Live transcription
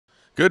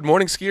Good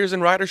morning, skiers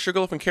and riders.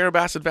 Sugarloaf and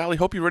Carrabassett Valley.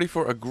 Hope you're ready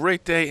for a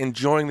great day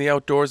enjoying the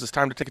outdoors. It's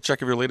time to take a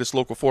check of your latest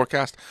local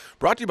forecast.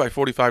 Brought to you by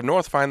 45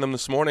 North. Find them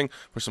this morning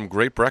for some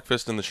great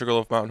breakfast in the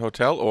Sugarloaf Mountain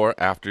Hotel or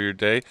after your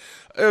day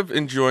of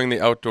enjoying the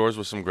outdoors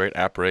with some great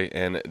après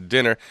and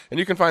dinner. And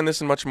you can find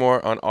this and much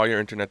more on all your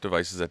internet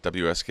devices at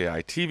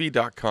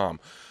WSKITV.com.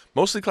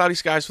 Mostly cloudy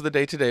skies for the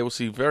day today. We'll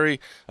see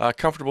very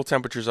comfortable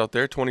temperatures out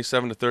there,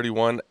 27 to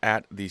 31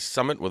 at the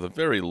summit with a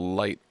very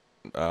light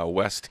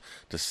west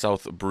to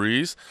south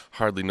breeze,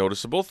 hardly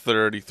noticeable.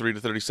 33 to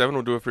 37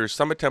 will do it for your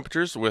summit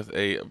temperatures with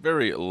a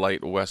very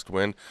light west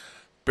wind,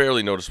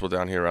 barely noticeable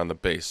down here on the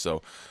base.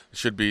 So it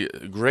should be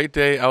a great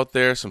day out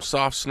there. Some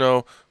soft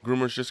snow.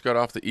 Groomers just got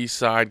off the east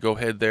side. Go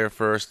head there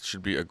first.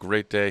 Should be a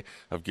great day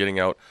of getting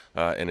out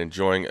and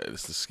enjoying the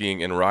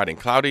skiing and riding.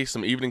 Cloudy,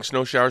 some evening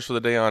snow showers for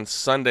the day on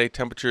Sunday.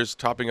 Temperatures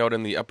topping out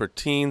in the upper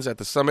teens at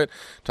the summit,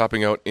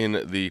 topping out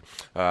in the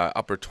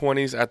upper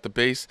 20s at the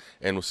base,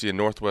 and we'll see a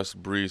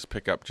northwest breeze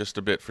pick up just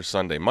a bit for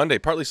Sunday. Monday,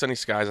 partly sunny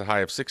skies, a high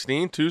of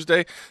 16.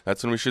 Tuesday,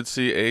 that's when we should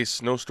see a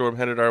snowstorm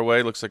headed our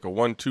way. Looks like a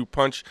 1-2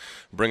 punch.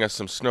 Bring us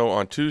some snow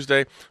on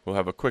Tuesday. We'll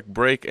have a quick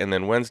break, and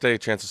then Wednesday, a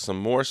chance of some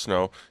more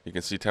snow. You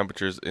can see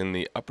temperatures in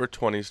the upper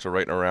 20s to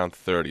right around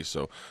 30.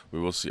 So we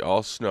will see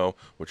all snow,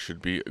 which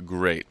should be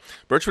great.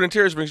 Birchwood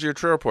Interiors brings you your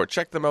trail report.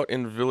 Check them out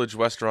in Village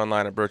West or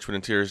online at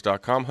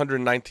birchwoodinteriors.com.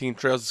 119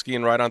 trails to ski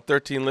and ride on,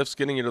 13 lifts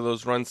getting you to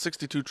those runs,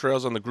 62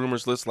 trails on the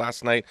groomers list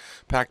last night.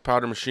 Pack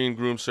powder, machine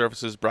groom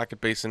surfaces,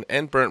 Bracket Basin,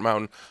 and Burnt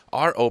Mountain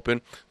are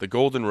open. The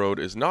Golden Road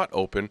is not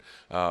open,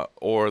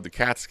 or the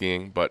cat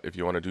skiing, but if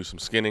you want to do some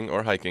skinning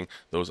or hiking,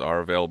 those are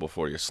available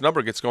for you.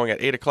 Snubber gets going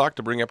at 8 o'clock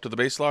to bring you up to the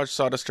Base Lodge.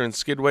 Sawduster and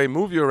Skidway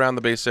move you around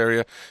the base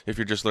area. If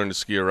you're just learning to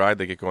ski or ride,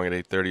 they get going at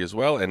 8:30 as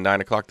well. And 9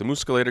 o'clock, the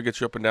Mooscalator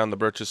gets you up and down the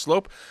Birches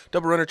Slope.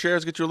 Double runner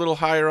chairs get you a little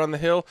higher on the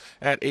hill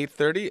at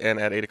 8:30. And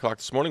at 8 o'clock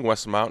this morning,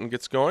 West Mountain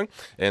gets going.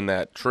 And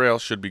that trail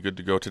should be good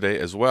to go today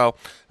as well.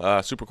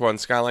 Super Quad and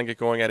Skyline get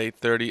going at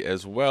 8:30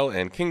 as well.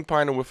 And King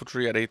Pine and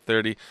Whiffletree at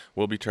 8:30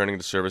 will be turning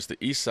to service the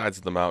east sides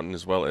of the mountain,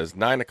 as well as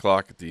 9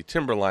 o'clock, the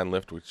Timberline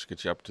lift, which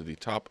gets you up to the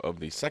top of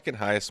the second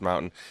highest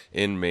mountain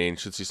in Maine.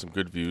 Should see some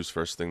good views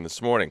first thing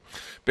this morning.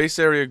 Base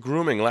area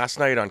grooming last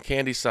night on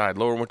Candy Side,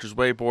 Lower Winters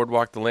Way,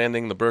 Boardwalk, The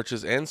Landing, the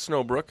Birches, and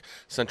Snowbrook.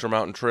 Central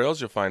Mountain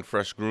Trails, you'll find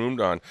fresh groomed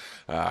on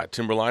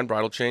Timberline,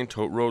 Bridle Chain,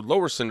 Tote Road,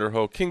 Lower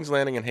Cinderhoe, Kings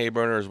Landing, and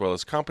Hayburner, as well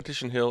as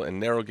Competition Hill and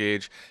Narrow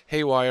Gauge,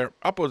 Haywire,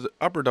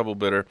 Upper Double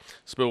Bitter,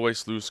 Spillway,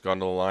 Sluice,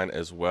 Gondola Line,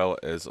 as well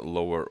as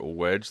Lower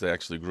Wedge. They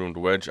actually groomed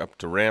Wedge up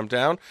to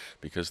Ramdown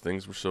because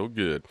things were so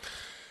good.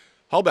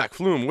 Hullback,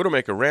 Flume,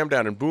 Widowmaker,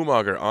 Ramdown, and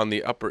Boomauger on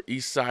the upper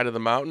east side of the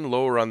mountain.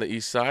 Lower on the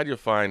east side, you'll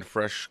find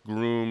fresh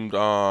groomed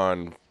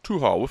on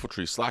Two-Haul,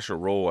 Whiffletree, Slasher,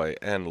 Rollway,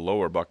 and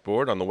Lower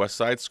Buckboard. On the west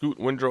side, Scoot,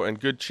 Windrow, and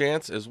Good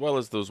Chance, as well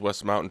as those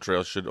West Mountain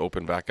trails should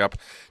open back up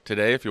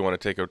today if you want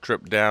to take a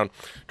trip down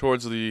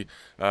towards the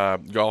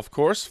golf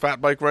course. Fat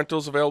bike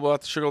rentals available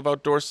at the Sugarloaf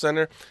Outdoor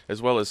Center,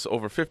 as well as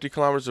over 50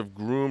 kilometers of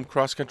groomed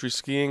cross-country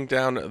skiing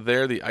down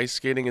there. The ice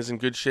skating is in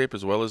good shape,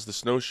 as well as the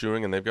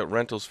snowshoeing, and they've got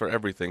rentals for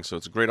everything, so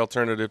it's a great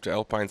alternative to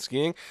alpine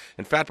skiing.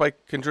 And fat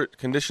bike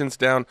conditions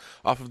down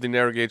off of the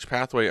narrow gauge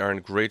pathway are in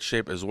great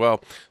shape as well.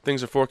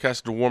 Things are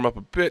forecasted to warm up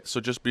a bit,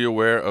 so just be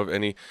aware of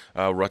any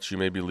ruts you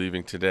may be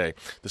leaving today.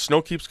 The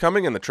snow keeps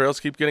coming and the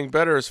trails keep getting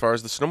better as far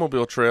as the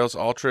snowmobile trails.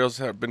 All trails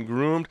have been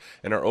groomed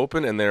and are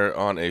open, and they're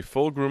on a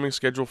full grooming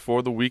schedule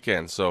for the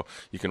weekend. So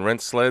you can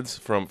rent sleds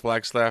from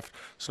Flagstaff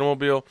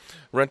Snowmobile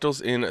Rentals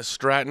in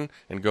Stratton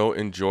and go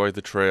enjoy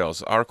the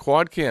trails. Our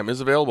quad cam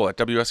is available at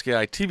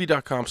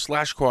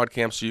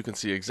WSKITV.com/quadcam, so you can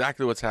see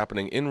exactly what's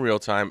happening in real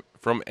time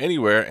from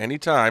anywhere,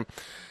 anytime,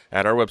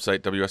 at our website,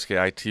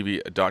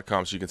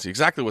 WSKITV.com, so you can see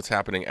exactly what's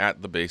happening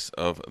at the base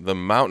of the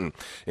mountain.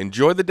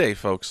 Enjoy the day,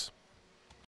 folks.